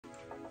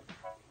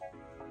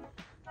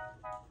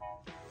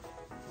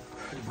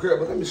Girl,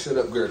 but let me shut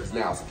up, girl, because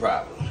now it's a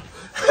problem.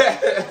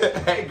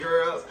 Hey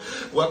girls,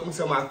 welcome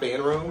to my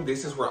fan room.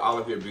 This is where all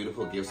of your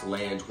beautiful gifts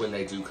land when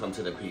they do come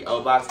to the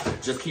P.O. box.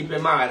 Just keep in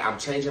mind, I'm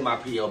changing my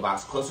P.O.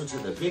 box closer to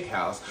the big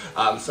house,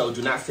 so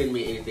do not send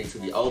me anything to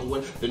the old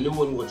one. The new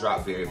one will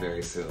drop very,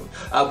 very soon.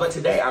 But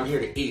today I'm here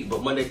to eat,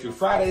 but Monday through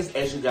Fridays,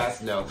 as you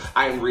guys know,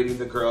 I am reading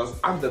the girls.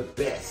 I'm the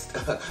best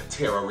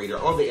tarot reader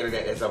on the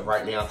internet as of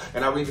right now,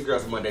 and I read the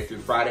girls Monday through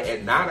Friday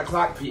at 9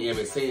 o'clock p.m.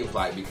 it seems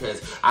like,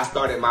 because I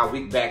started my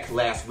week back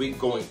last week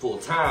going full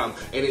time,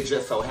 and it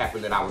just so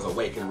happened that I was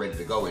awake and ready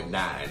to go at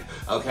 9.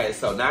 Okay,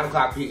 so 9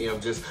 o'clock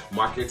p.m. just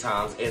mark your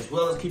times, as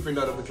well as keep your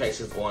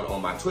notifications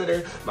on my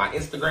Twitter, my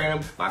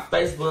Instagram, my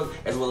Facebook,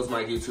 as well as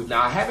my YouTube.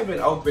 Now I haven't been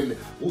open,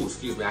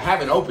 I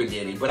haven't opened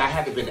any, but I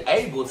haven't been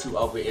able to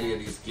open any of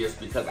these gifts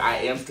because I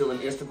am still in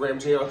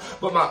Instagram jail,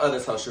 but my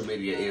other social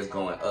media is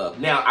going up.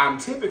 Now I'm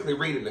typically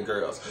reading the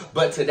girls,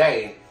 but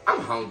today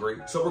I'm hungry,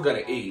 so we're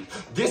gonna eat.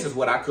 This is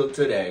what I cooked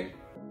today.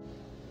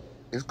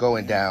 It's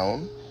going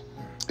down.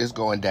 It's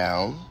going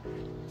down.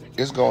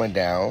 It's going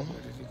down.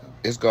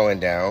 It's going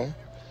down.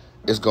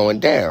 It's going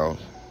down.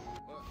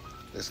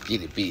 Let's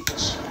get it,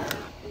 bitch.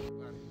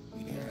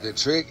 The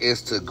trick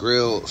is to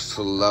grill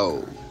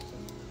slow.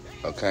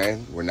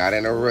 Okay? We're not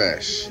in a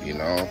rush, you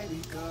know?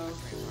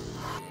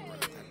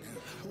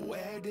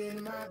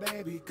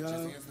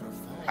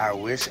 I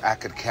wish I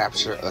could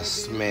capture a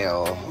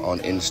smell on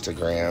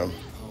Instagram.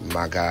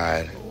 My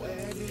God.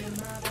 Where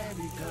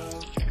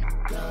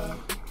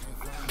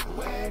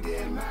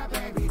did my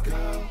baby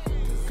go?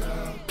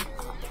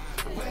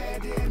 Where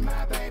did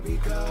my baby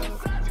go?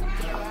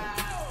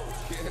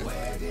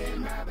 Where did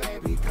my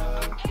baby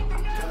go?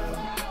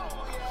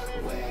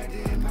 Where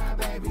did my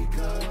baby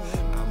go?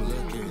 I'm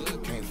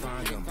looking, can't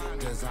find him.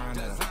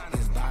 Designer,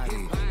 his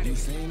body.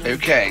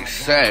 Okay,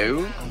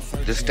 so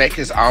the steak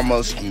is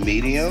almost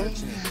medium.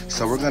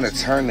 So we're gonna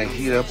turn the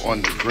heat up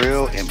on the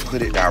grill and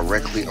put it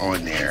directly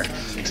on there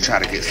to try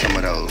to get some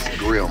of those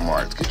grill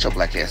marks. Get your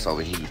black ass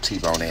over here, you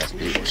T-bone ass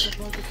bitch.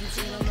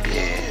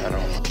 Yeah,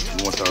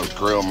 you want those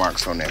grill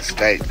marks on that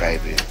steak,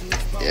 baby.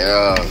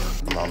 Yeah.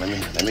 Come on, let me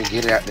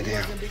get it out the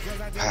damn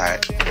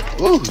pot.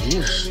 Ooh,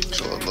 yes.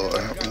 Oh, Lord.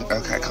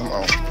 Okay, come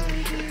on.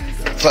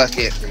 Fuck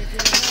it.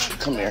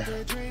 Come here.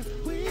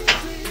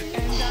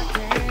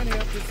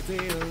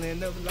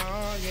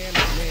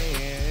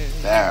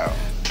 Now.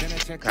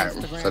 Okay,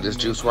 so this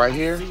juice right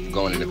here,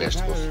 going in the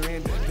vegetables.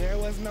 Where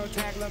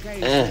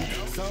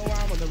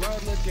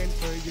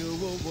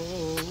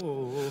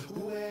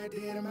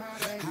did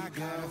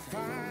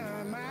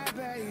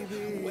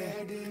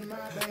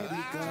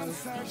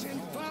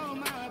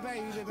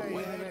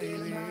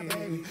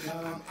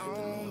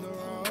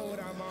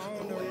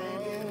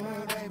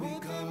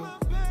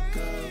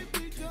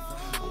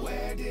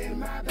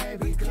my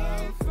baby go?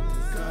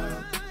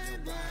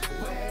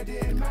 Where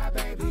did my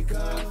baby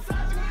go?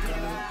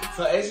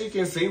 So as you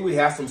can see, we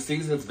have some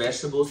seasoned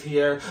vegetables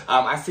here.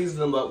 I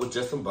seasoned them up with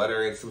just some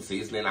butter and some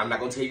seasoning. I'm not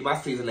going to tell you my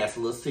seasoning. That's a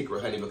little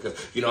secret, honey, because,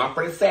 you know, I'm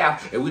from the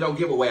South, and we don't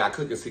give away our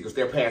cooking secrets.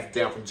 They're passed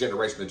down from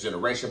generation to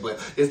generation, but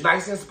it's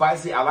nice and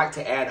spicy. I like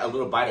to add a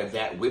little bite of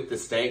that with the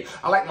steak.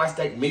 I like my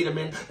steak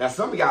medium. Now,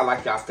 some of y'all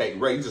like y'all steak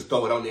rare. You just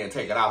throw it on there and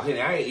take it out.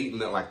 Honey, I ain't eating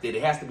nothing like that.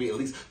 It has to be at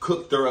least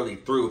cooked thoroughly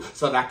through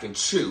so that I can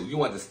chew.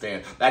 You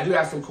understand? I do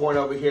have some corn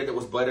over here that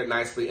was buttered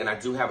nicely, and I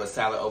do have a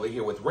salad over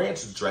here with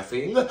ranch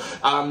dressing,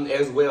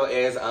 as well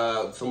as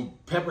some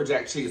pepper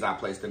jack cheese I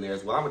placed in there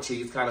as well. I'm a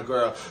cheese kind of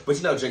girl, but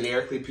you know,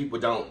 generically people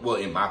don't, well,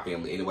 in my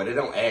family anyway, they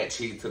don't add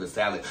cheese to the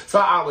salad. So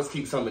I always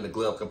keep some in the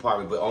glove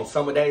compartment, but on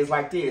summer days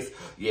like this,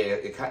 yeah,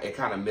 it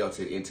kind of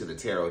melted into the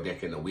tarot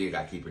deck and the wig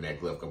I keep in that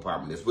glove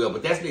compartment as well.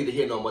 But that's neither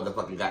here nor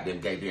motherfucking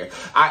goddamn gay there.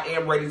 I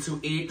am ready to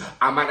eat.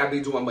 I might not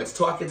be doing much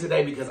talking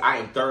today because I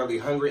am thoroughly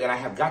hungry and I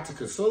have got to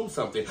consume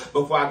something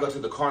before I go to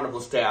the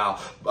carnival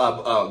style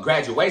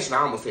graduation.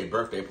 I almost said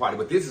birthday party,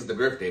 but this is the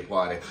birthday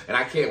party, and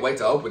I can't wait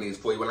to open these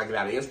for you when I get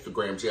out of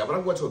Instagram jail. But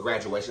I'm going to a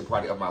graduation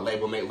party of my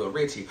label mate, Lil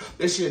Richie.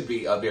 This should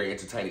be a very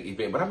entertaining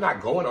event, but I'm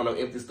not going on an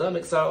empty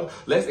stomach, so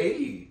let's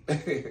eat.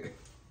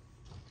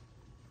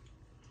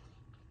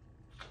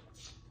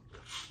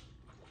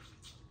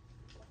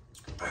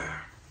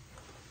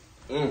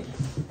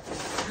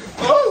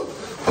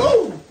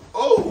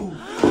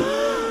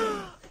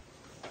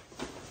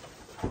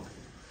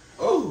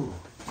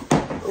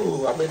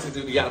 I meant to do,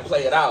 you gotta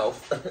play it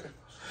off.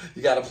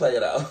 You gotta play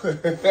it out.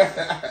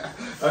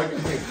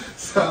 Okay,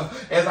 so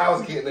as I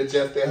was getting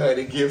adjusted,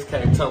 honey, gifts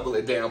came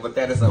tumbling down, but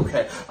that is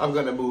okay. I'm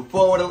gonna move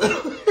forward a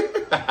little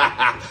bit.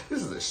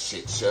 This is a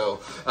shit show.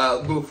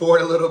 Move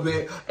forward a little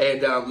bit,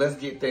 and let's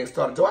get things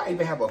started. Do I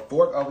even have a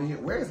fork over here?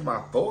 Where is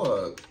my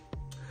fork?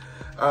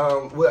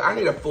 Well, I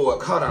need a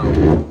fork. Hold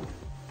on.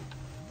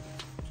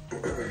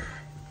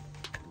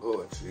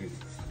 Lord Jesus.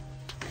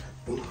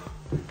 Ooh.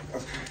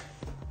 Okay.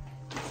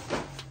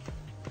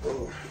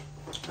 Ooh.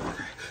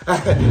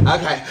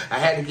 Okay, I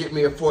had to get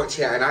me a fork,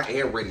 child, and I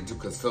am ready to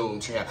consume,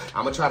 child.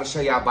 I'm gonna try to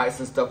show y'all bites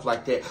and stuff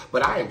like that,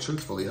 but I am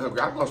truthfully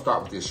hungry. I'm gonna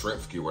start with this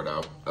shrimp skewer,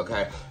 though,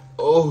 okay?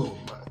 Oh,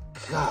 my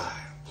God.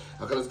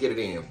 Okay, let's get it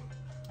in.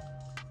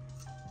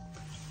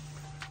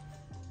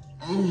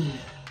 Mm.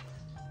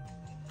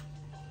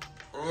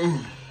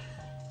 Mm.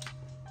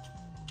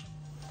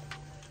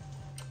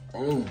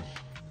 Mm.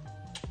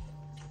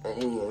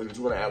 Mm. Just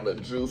want to add a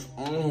little juice.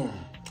 Mm.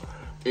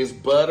 It's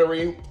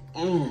buttery.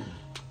 Mm.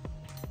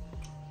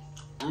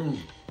 Mm.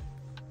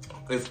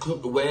 It's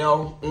cooked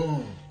well.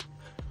 Mm.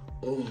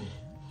 Mm.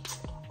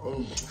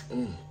 Mm.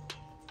 Mm.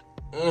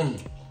 Mm.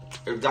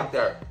 It's got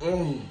that.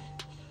 Mm.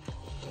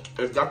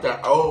 It's got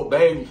that old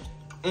baby.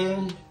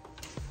 Mm.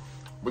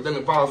 But then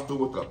it follows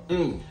through with the.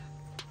 Mm.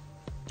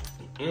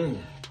 Mm.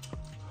 Get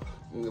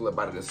a little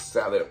bite of this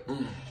salad.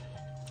 Mm.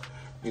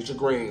 Get your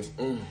greens.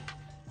 Mm.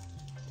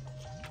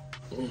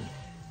 Mm.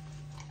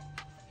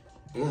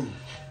 Mm.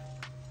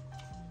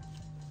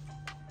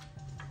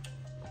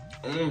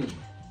 Mm.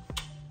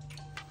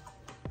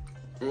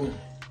 Mm.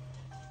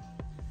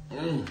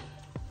 Mm.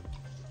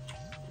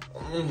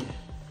 Mm.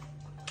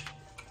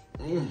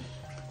 Mm.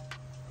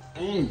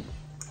 Mm.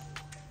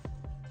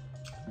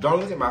 Don't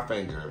look at my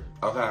finger,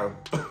 okay?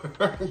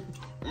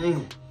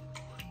 Mm.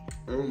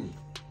 Mm.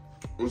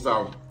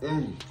 So,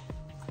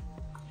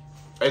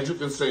 as you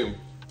can see,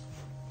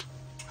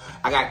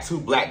 I got 2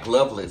 black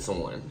glovelets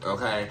on,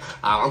 okay?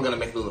 I'm gonna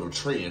make a little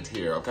trend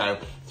here, okay?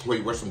 Where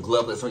you wear some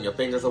glovelets on your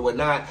fingers or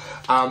whatnot.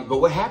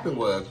 But what happened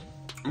was,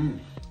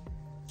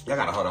 y'all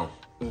gotta hold on.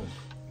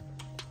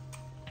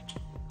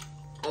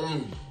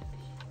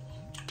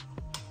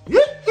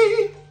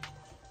 Yee-hee.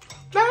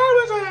 Now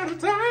wish I had a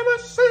time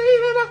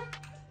machine.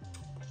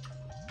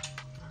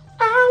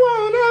 I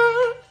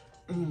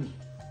wanna.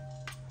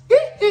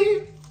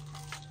 Yee-hee.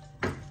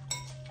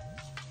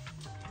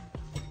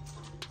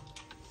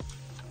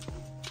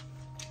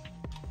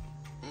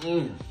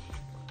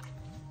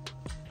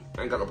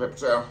 Ain't got no paper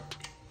towel.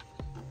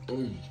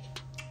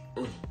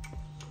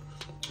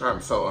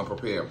 I'm so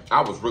unprepared.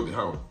 I was really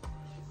hungry.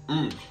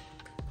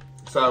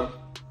 So,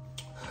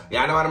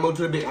 y'all know how to move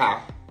to the big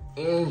house.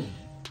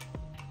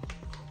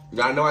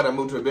 Y'all know how to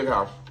move to the big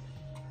house.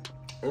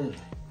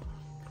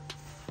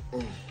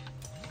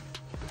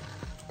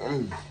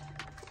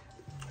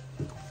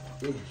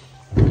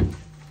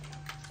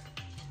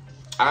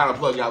 I gotta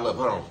plug y'all up.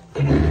 Hold on.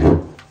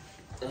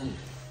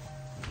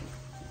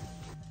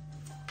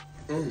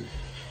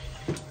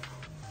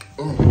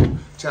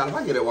 Child, if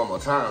I get it one more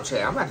time,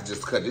 child, I'm about to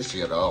just cut this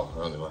shit off.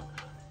 Anyway.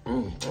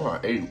 I'm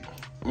gonna eat.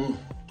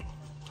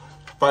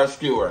 First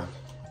skewer,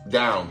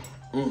 down.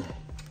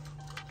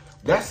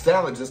 That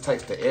salad just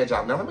takes the edge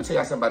out. Now, let me tell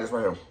y'all something about this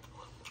right here.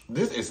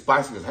 This is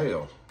spicy as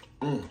hell.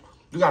 You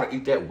gotta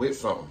eat that with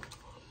something.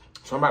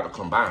 So I'm about to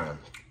combine.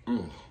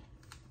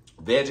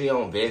 Veggie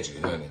on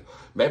veggie, honey.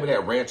 Maybe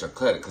that ranch will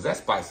cut it, because that's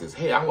spicy as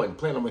hell. I wasn't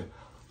playing on it.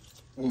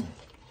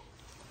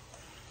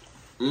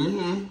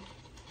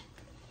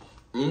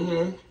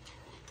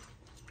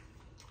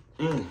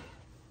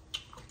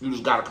 You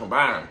just gotta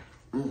combine.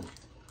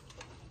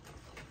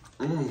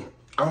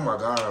 Oh my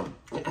God.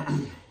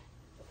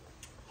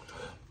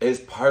 It's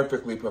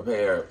perfectly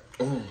prepared.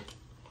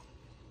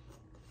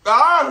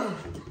 Ah!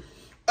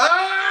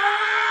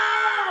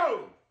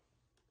 Oh!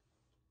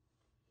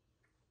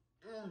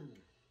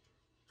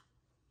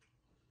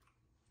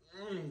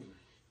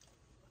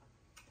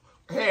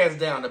 Hands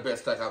down the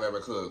best steak I've ever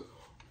cooked.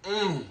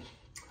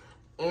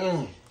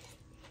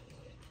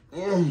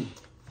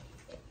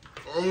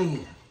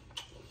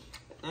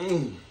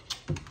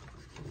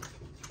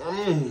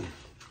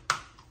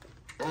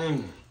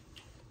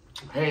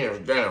 Hands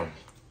down.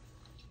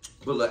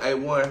 Put the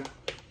A1.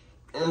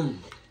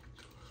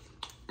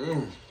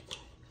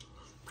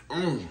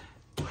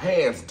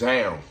 Hands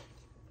down.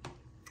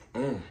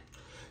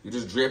 You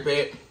just drip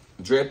it,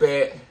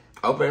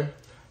 open.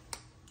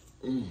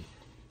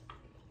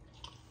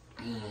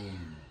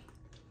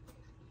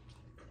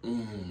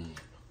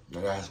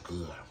 Now that's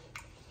good.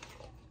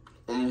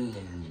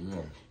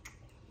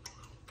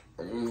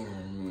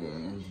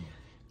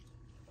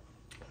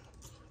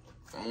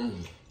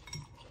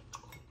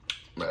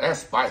 Now that's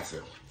spicy.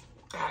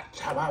 God,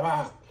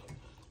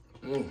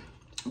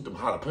 with them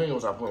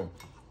jalapeños I put.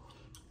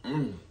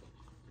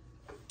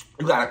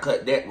 You gotta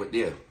cut that with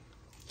this.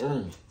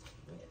 And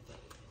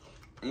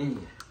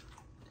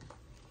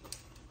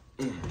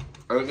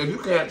if you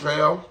can't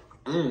tell,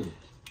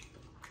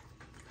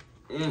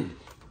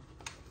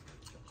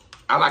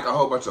 I like a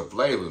whole bunch of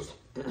flavors.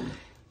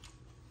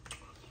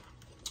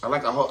 I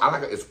like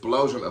an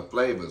explosion of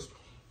flavors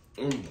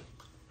in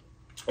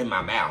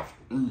my mouth.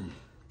 Hold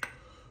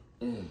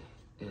on,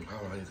 here you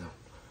go.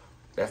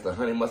 That's the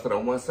honey mustard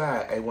on one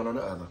side, A1 on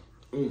the other.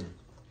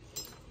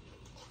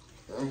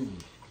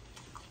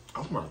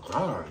 Oh my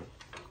God.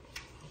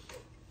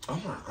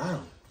 Oh my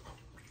God.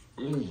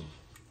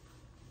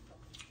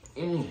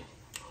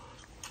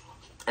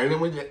 And then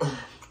we get,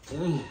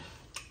 and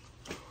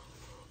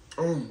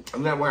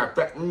then when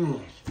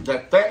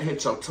that fat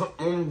hits your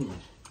tongue,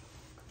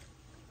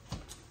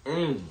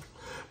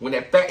 when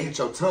that fat hits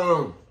your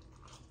tongue,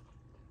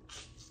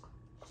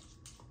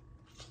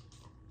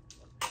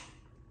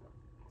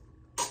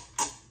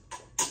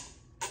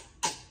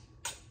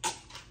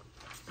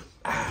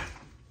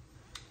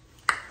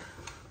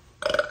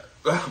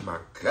 Oh my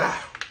God.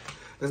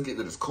 Let's get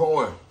to this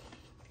corn.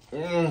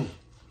 Mmm.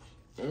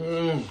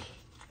 Mmm.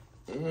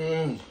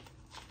 Mmm.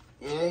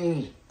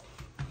 Mmm.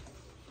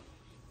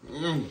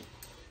 Mmm.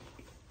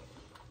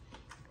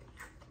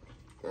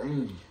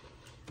 Mmm.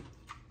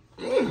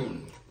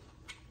 Mmm.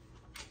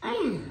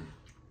 Mmm.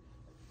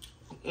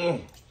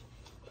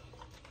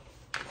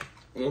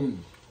 Mmm. Mmm.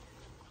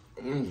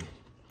 Mmm. Mmm.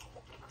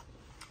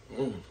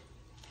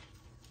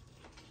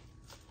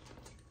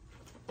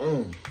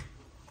 Mmm.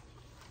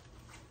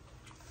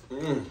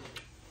 Mmm.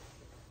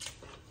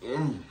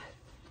 Mmm.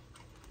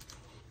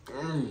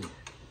 Mmm.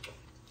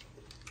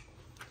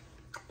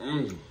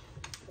 Mmm.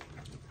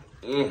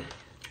 Mmm.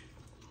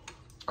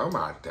 Oh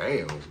my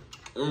damn.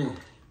 Mmm.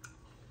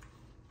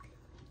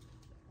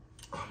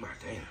 Oh my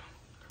damn.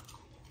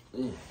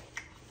 Mmm.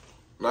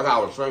 Like I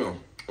was saying.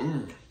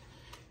 Mmm.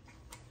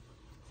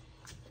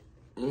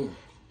 Mmm.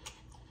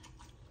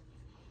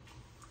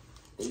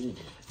 Mmm.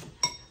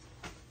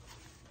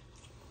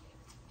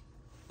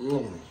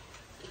 Mmm.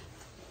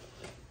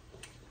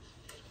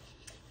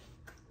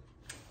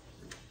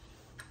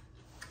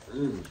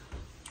 Mmm.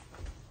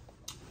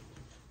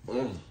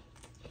 Mmm.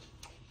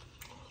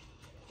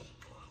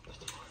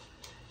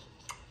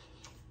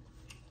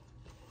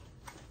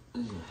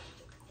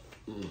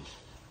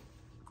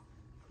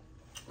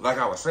 Like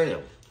I was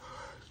saying,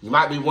 you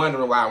might be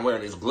wondering why I'm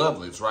wearing these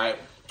glovelets, right?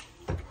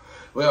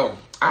 Well,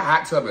 I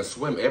hot tub and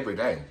swim every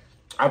day.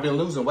 I've been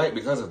losing weight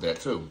because of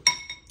that too.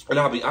 And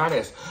I'll be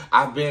honest,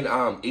 I've been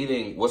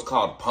eating what's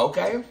called poke.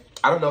 I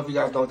don't know if you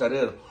guys know what that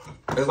is.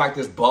 It's like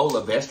this bowl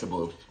of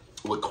vegetables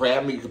with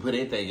crab meat. You can put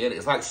anything in it.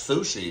 It's like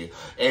sushi.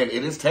 And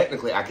it is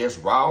technically, I guess,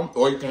 raw.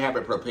 Or you can have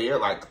it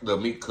prepared, like the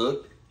meat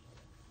cooked.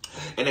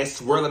 And they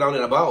swirl it on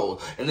in a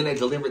bowl. And then they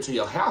deliver it to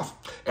your house.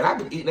 And I've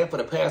been eating that for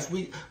the past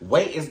week.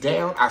 Weight is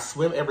down. I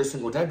swim every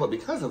single day. But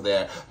because of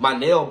that, my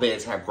nail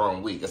beds have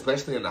grown weak.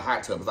 Especially in the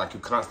hot tub. It's like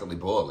you're constantly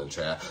boiling,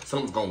 child.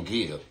 Something's going to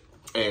give.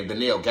 And the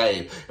nail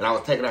gave. And I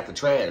was taking out the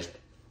trash.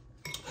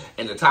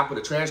 And the top of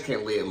the trash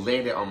can lid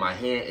landed on my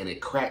hand. And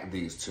it cracked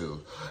these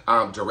two.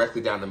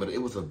 Directly down the middle.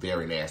 It was a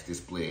very nasty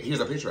split.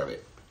 Here's a picture of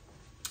it.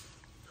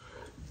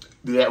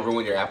 Did that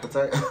ruin your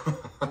appetite?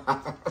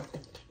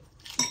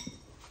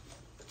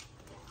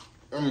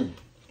 Mmm.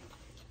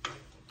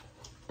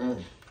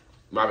 Mmm.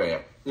 My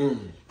bad.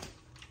 Mmm.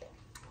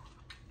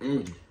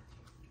 Mmm.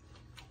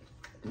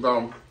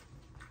 So,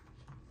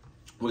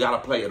 we gotta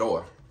play it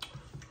off.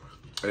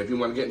 And if you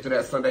want to get into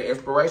that Sunday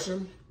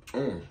inspiration,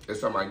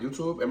 it's on my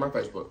YouTube and my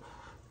Facebook.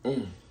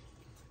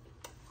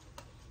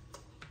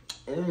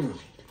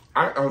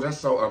 Oh, that's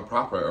so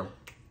improper.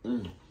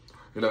 You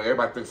know,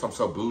 everybody thinks I'm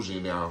so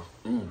bougie now.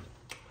 Oh,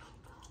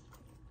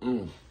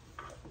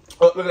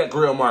 look at that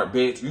grill mark,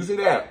 bitch. You see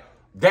that?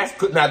 That's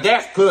cook. Now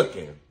that's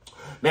cooking.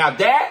 Now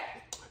that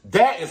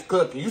is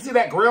cooking. You see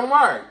that grill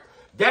mark?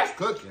 That's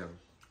cooking.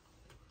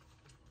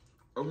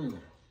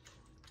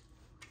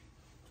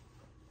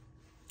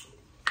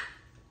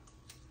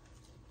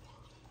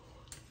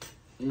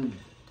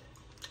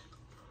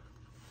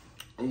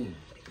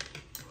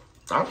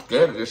 I'm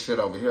scared of this shit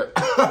over here.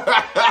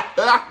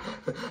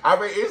 I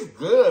mean, it's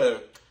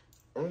good.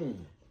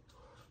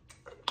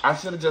 I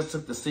should have just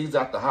took the seeds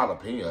out the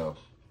jalapeno.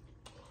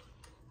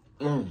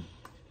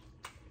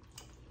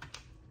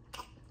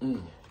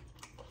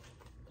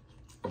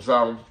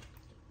 So,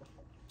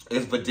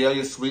 it's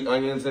Vidalia sweet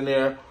onions in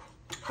there,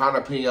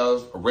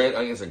 jalapenos, red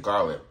onions, and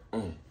garlic.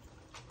 And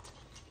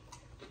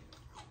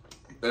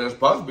it's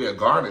supposed to be a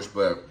garnish,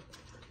 but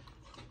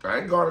I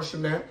ain't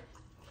garnishing that.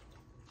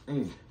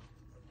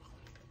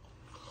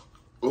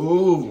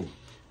 Ooh.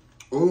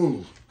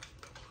 Ooh.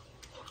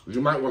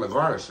 You might want to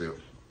garnish it.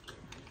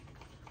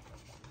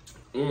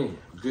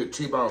 Good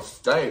T-bone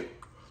steak.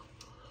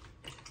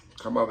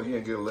 Come over here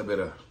and get a little bit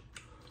of...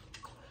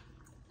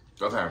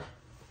 Okay.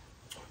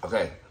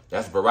 Okay.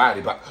 That's a variety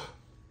bite.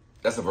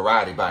 That's a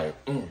variety bite.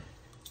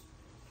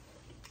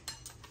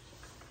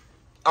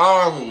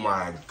 Oh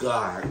my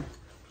God.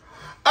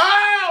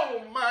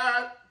 Oh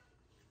my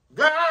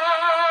God.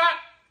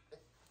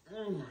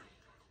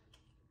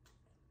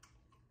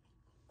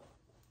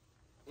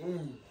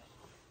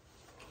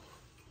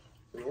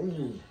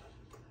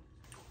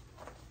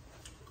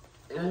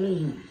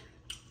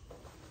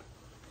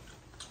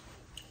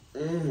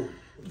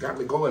 Got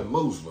me going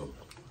Muslim.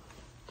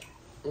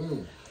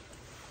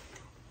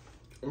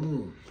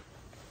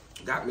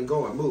 Got me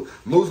going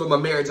Muslim or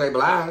Mary J.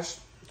 Blige.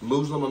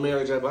 Muslim or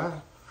Mary J.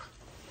 Blige.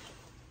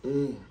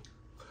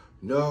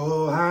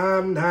 No,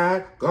 I'm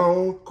not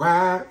gonna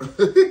cry.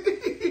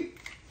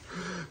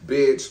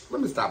 Bitch,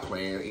 let me stop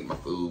playing, eat my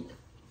food.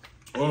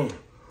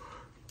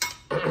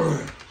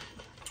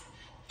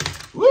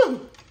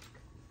 Woo!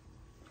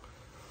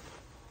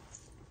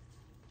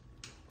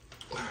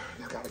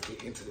 I gotta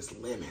get into this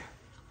lemon.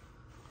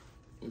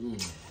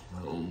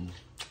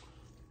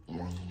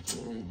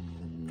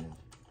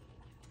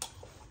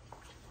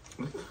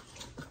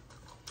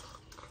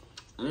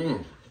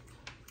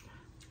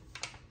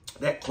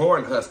 That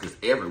corn husk is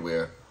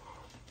everywhere.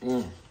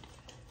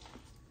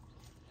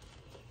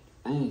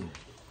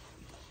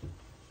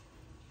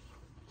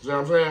 See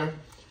what I'm saying?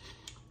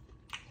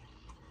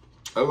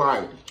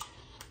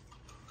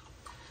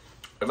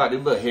 It's like these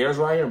little hairs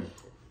right here.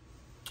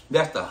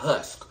 That's the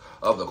husk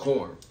of the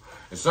corn.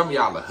 And some of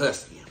y'all are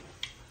husky.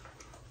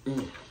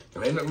 There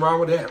ain't nothing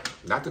wrong with that.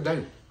 Not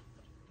today.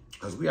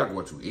 Because we are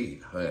going to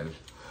eat, honey.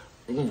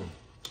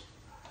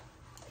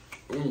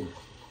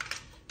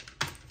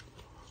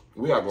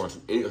 We are going to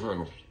eat,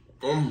 honey.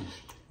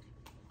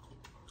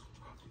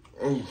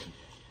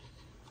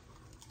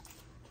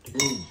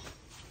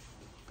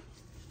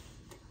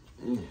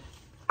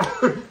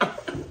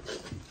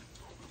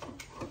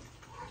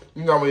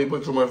 You know when you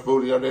put too much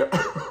food in there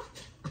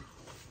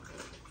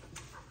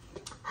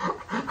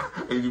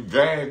and you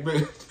gag,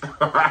 bitch.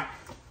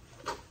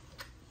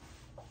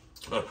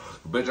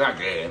 Bitch, I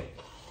gag.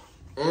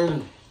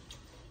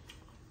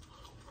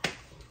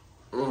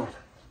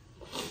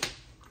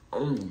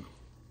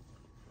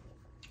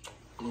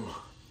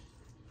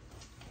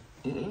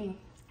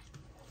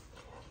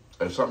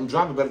 If something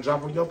drop, you better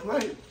drop on your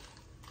plate.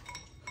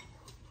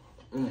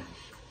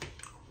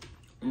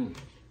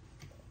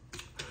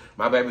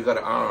 My baby got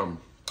a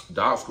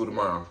dog school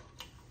tomorrow.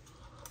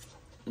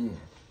 I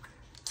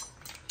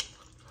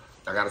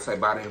gotta say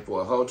bye to him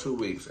for a whole 2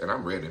 weeks, and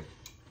I'm ready.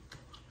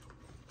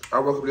 I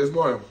woke up this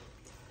morning,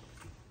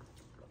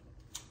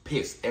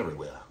 piss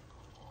everywhere.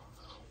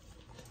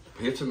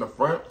 Piss in the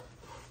front,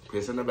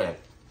 piss in the back.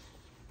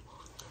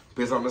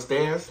 Piss on the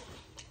stairs,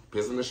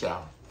 piss in the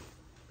shower.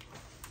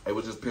 It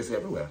was just piss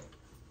everywhere.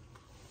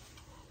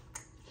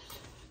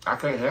 I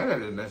can't have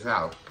that in this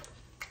house.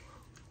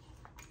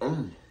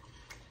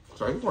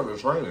 So he's going to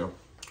train him.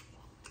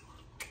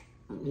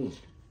 And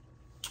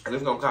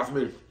it's going to cost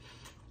me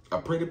a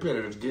pretty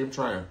penny to get him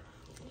trained.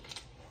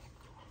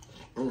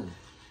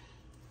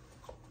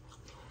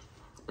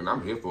 And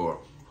I'm here for it.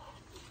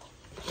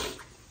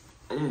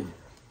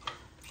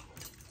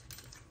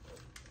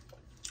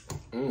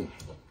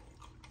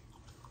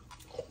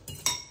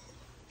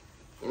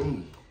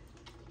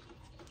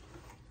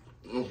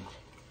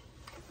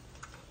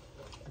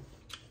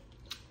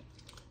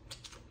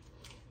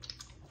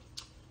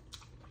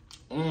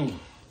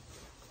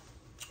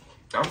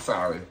 I'm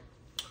sorry.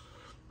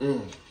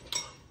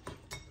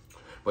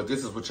 But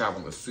this is what y'all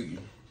want to see.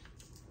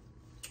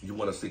 You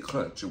want to see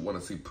cunt. You want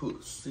to see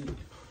pussy.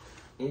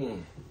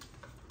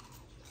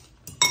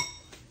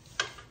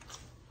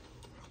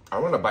 I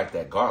want to bite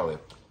that garlic.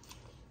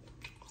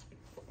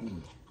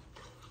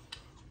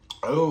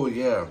 Oh,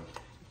 yeah.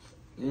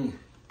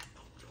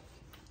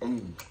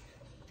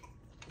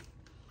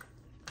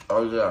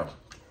 Oh, yeah.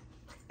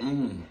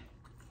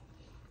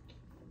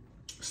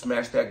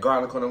 Smash that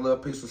garlic on a little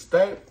piece of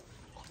steak.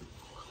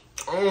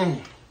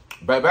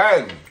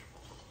 Baby.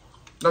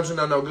 Don't you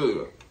know no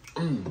good?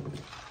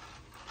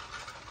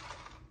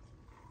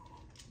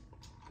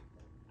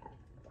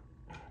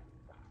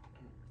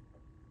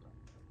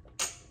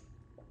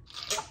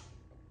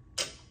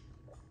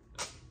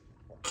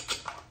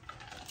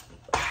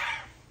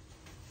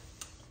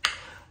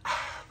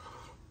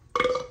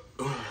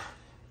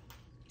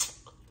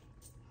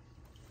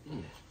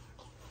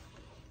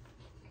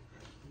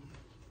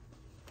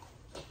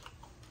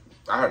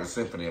 I heard a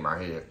symphony in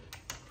my head.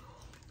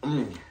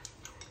 Oh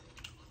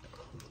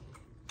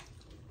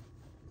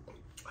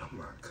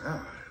my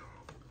God.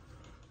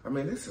 I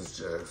mean, this is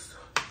just,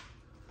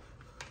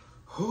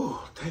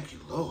 thank you,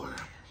 Lord.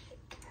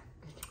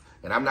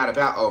 And I'm not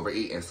about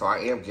overeating, so I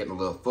am getting a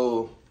little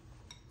full.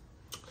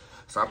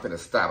 So I'm finna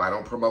stop. I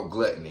don't promote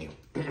gluttony.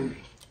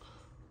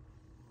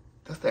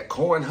 That's that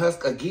corn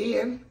husk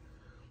again.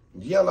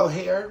 Yellow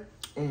hair.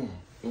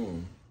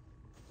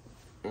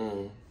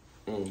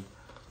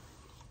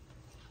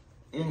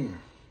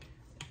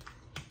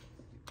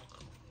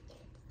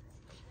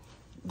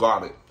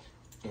 Garlic.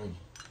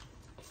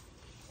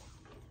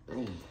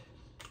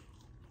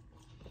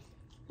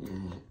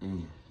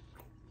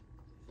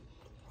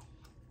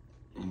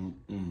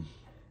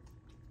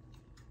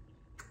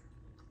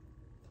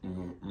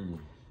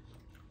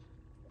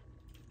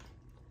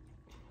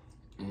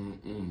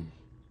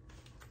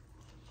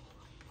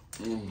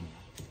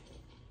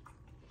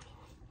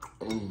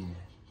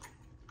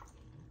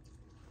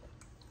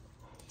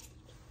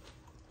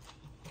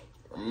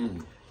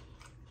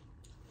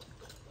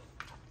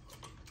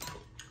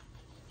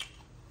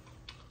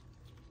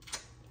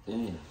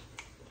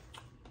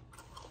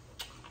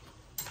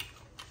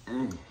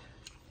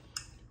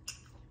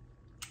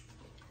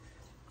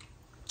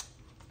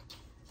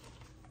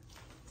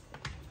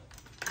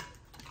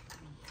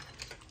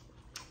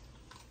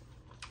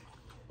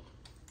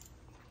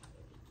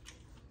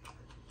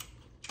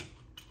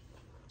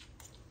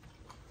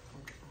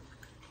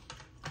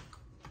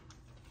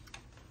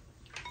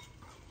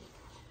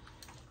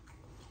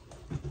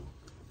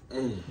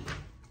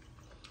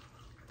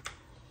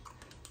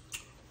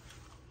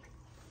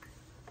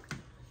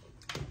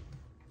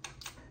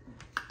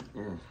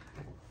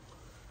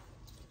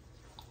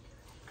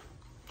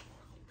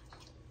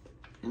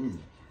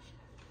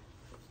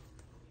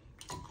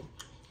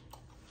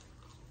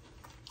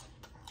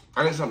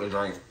 I need something to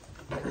drink.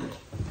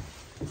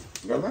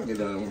 I like it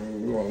done.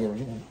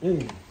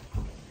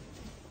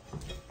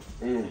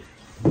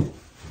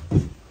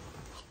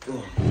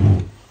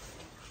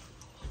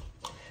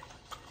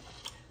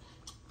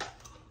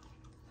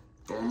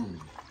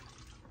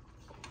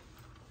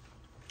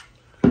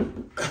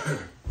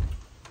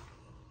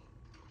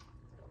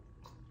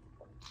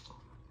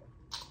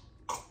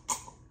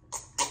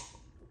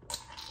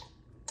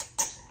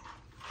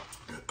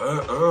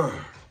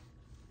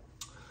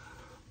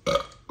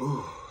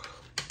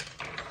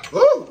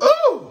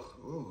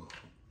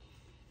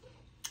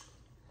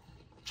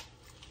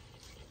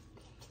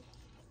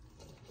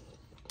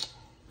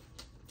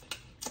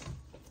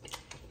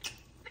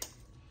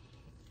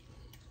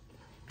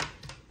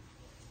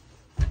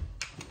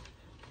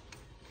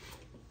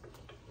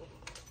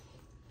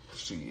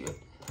 Shit.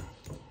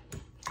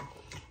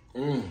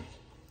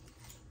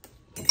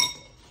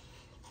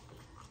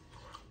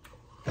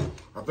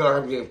 I feel like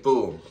I'm getting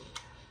full.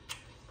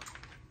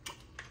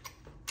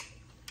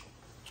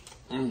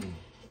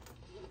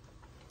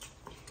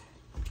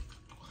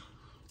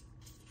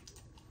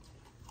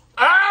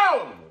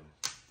 Ow!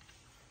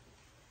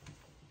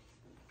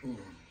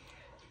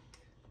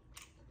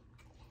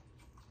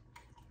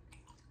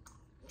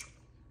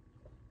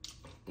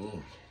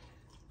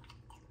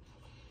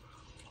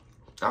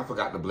 I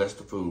forgot to bless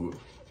the food,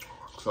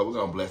 so we're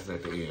gonna bless it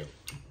at the end,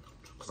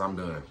 cause I'm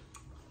done.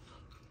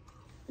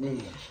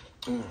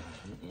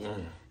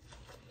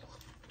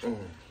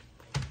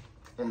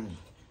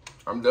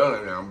 I'm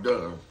done now. I'm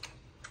done.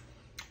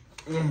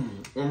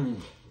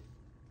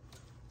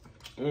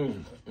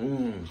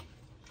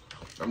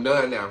 I'm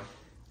done now.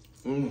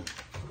 I'm done.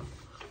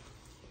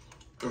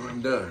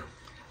 I'm done.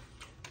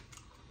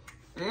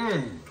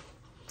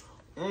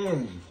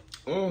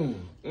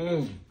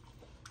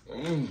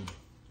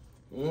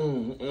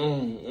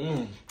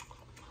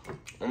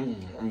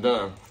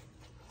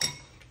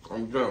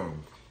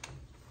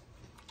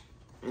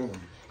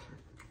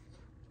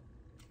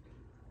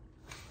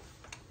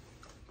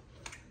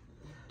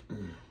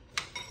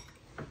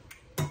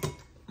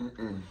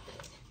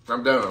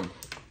 I'm done.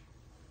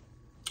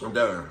 I'm done. I'm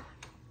done.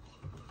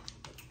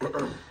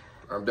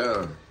 I'm done.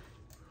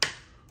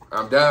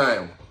 I'm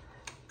done.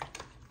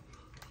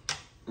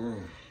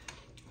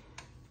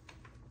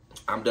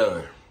 I'm done. I'm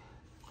done.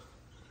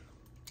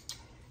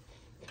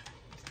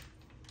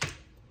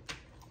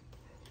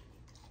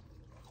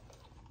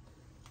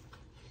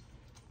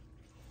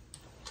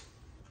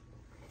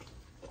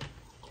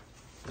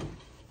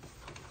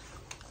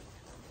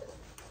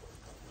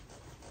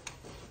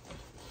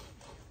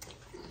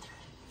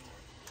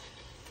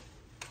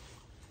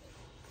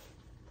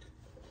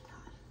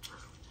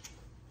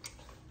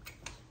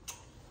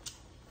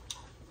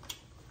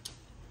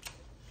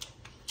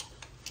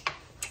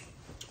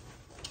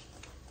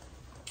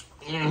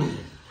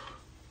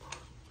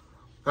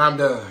 I'm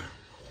done.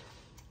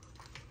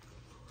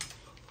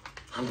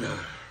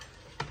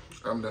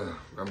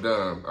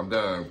 I'm done. I'm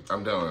done. I'm done. I'm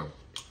done.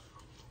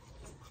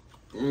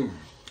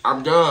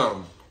 I'm done.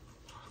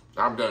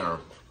 I'm done.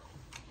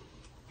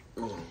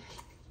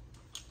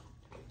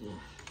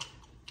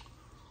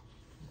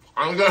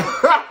 I'm done.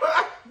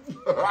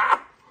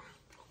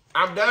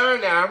 I'm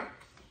done now.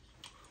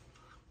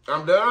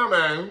 I'm done,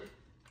 man.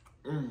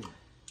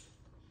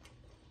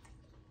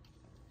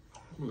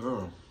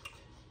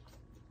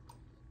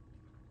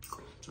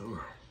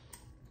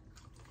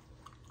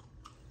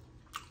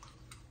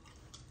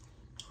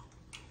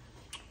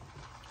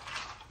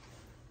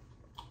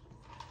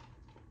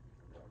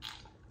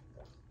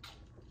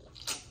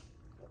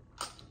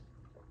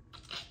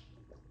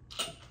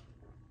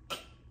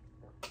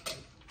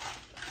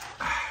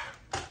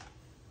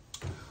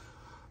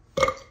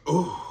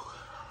 Ooh.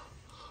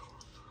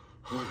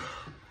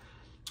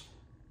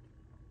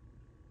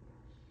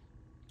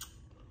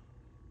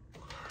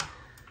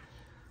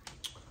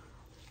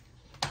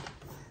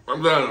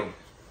 I'm done.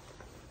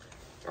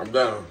 I'm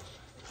done.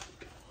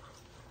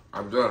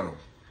 I'm done.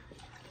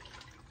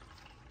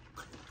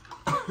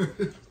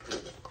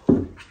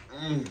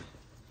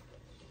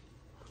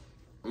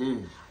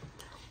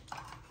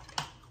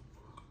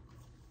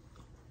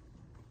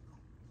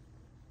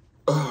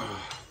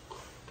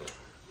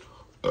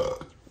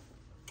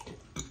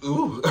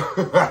 Ooh.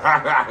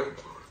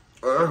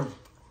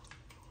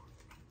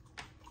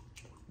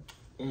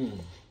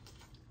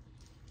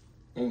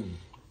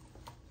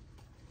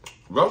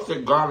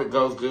 Roasted garlic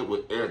goes good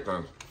with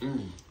everything.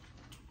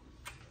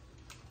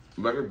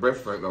 Make your breath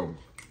stink though.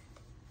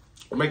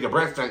 Make your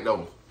breath stink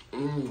though.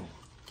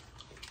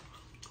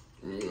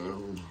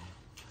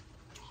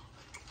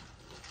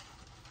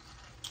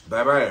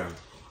 Baby,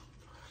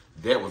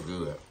 that was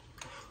good.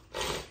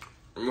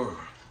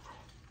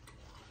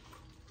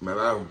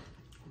 Baby.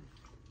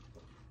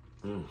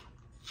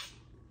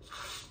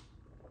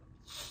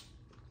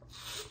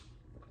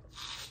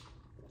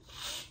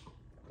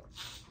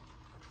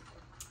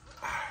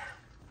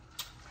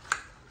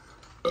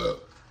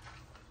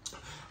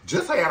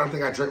 Just say I don't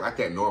think I drink like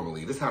that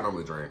normally. This is how I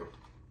normally drink.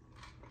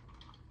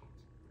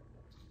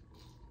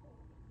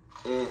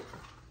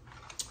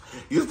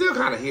 You still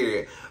kind of hear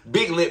it.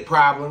 Big lip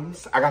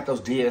problems. I got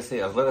those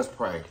DSLs. Let us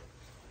pray.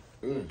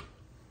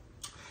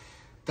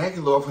 Thank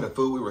you, Lord, for the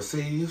food we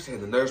received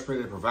and the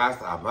nourishment it provides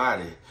to our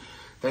body.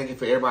 Thank you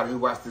for everybody who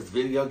watched this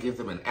video. Give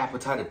them an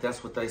appetite if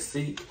that's what they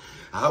seek.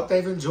 I hope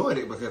they've enjoyed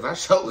it because I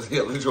sure as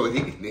hell enjoyed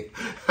eating it.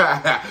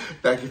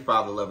 Thank you for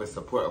all the love and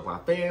support of my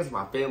fans,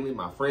 my family,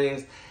 my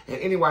friends, and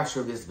any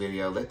watcher of this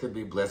video. Let them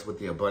be blessed with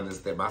the abundance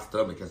that my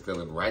stomach is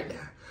feeling right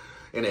now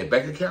in their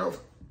bank accounts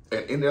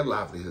and in their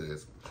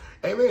livelihoods.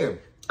 Amen.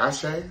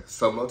 Ashe,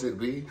 so much it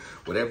be.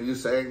 Whatever you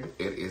say,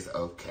 it is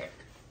okay.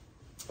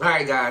 All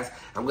right, guys,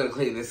 I'm going to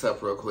clean this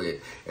up real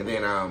quick. And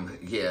then,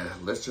 yeah,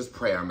 let's just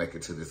pray I make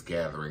it to this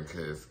gathering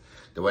because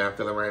the way I'm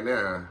feeling right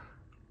now.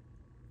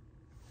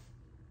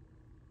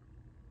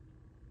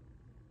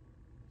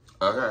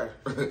 Okay.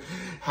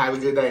 Have a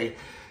good day.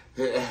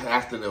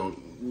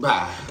 Afternoon.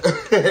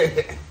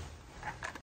 Bye.